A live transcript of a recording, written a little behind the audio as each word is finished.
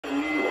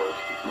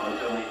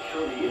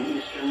County in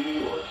eastern New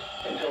York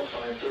until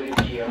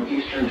 5:30 p.m.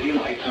 Eastern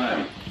Daylight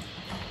Time.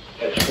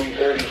 At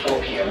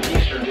 3:34 p.m.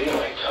 Eastern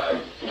Daylight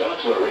Time,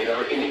 Doppler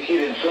radar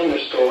indicated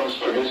thunderstorms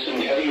producing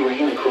heavy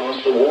rain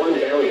across the warned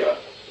area.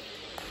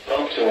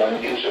 Up to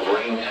 1 inch of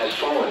rain has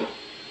fallen.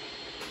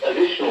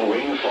 Additional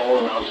rainfall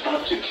amounts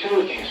up to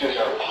 2 inches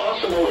are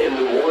possible in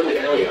the warned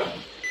area.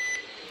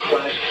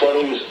 Flash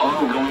flooding is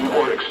ongoing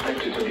or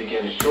expected to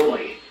begin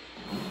shortly.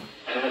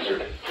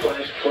 Hazard: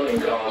 flash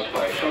flooding caused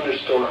by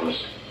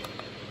thunderstorms.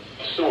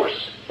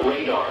 Source: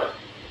 radar.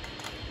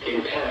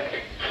 Impact: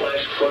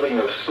 flash flooding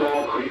of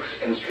small creeks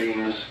and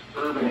streams,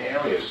 urban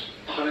areas,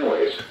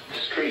 highways,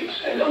 streets,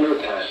 and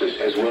underpasses,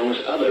 as well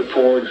as other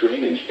poor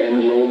drainage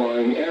and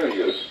low-lying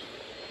areas.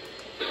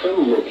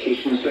 Some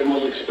locations that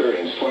will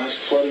experience flash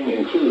flooding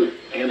include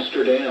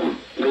Amsterdam,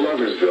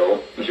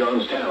 Gloversville,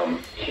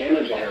 Johnstown,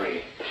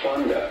 Canterbury,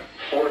 Fonda,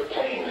 Fort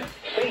Plain,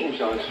 St.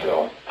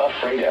 Johnsville,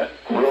 Ephrata,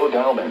 Rhode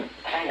Island,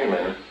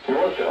 Hagerman,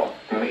 Northville,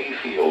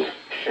 Mayfield,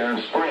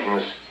 Sharon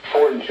Springs,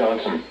 Fort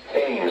Johnson,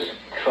 Ames,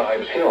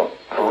 Tribes Hill,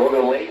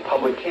 Corona Lake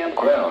Public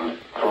Campground,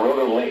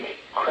 Corona Lake,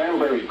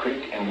 Cranberry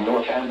Creek, and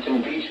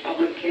Northampton Beach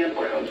Public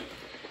Campground.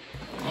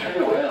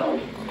 Turn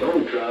around.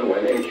 Don't drown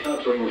when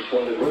encountering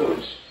flooded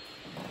roads.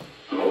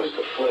 Most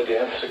flood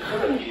deaths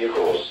occur in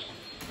vehicles.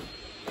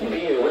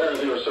 Be aware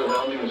of your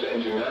surroundings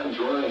and do not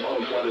drive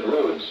on flooded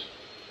roads.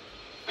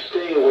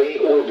 Stay away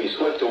or be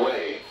swept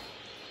away.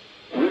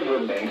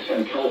 Riverbanks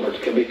and culverts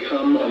can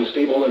become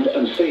unstable and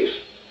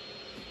unsafe.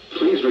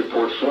 Please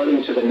report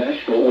flooding to the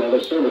National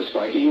Weather Service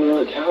by email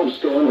at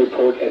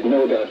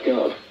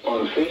townstormreport@no.gov,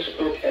 on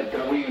Facebook at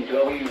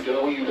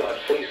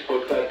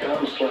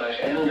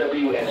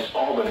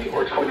www.facebook.com/NWSAlbany,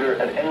 or Twitter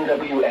at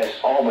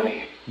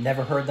NWSAlbany.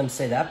 Never heard them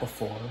say that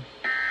before.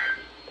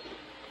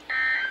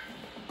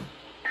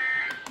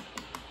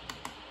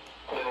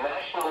 The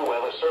National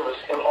Weather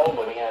Service in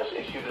Albany has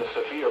issued a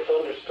severe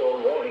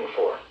thunderstorm warning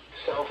for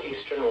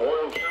southeastern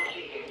Warren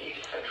County in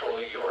east central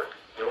New York,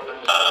 northern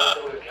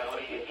Minnesota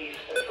County in east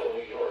central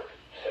New York,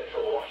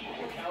 central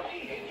Washington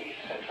County in east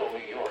central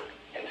New York,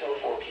 until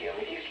 4 p.m.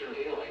 Eastern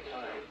Daylight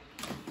Time.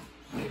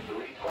 It's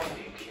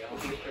 3:20 p.m.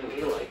 Eastern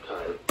Daylight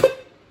Time.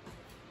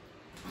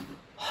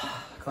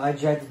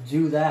 Glad you had to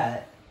do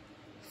that.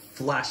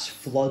 Flash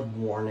flood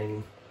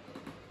warning.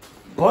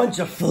 Bunch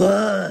of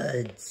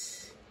floods.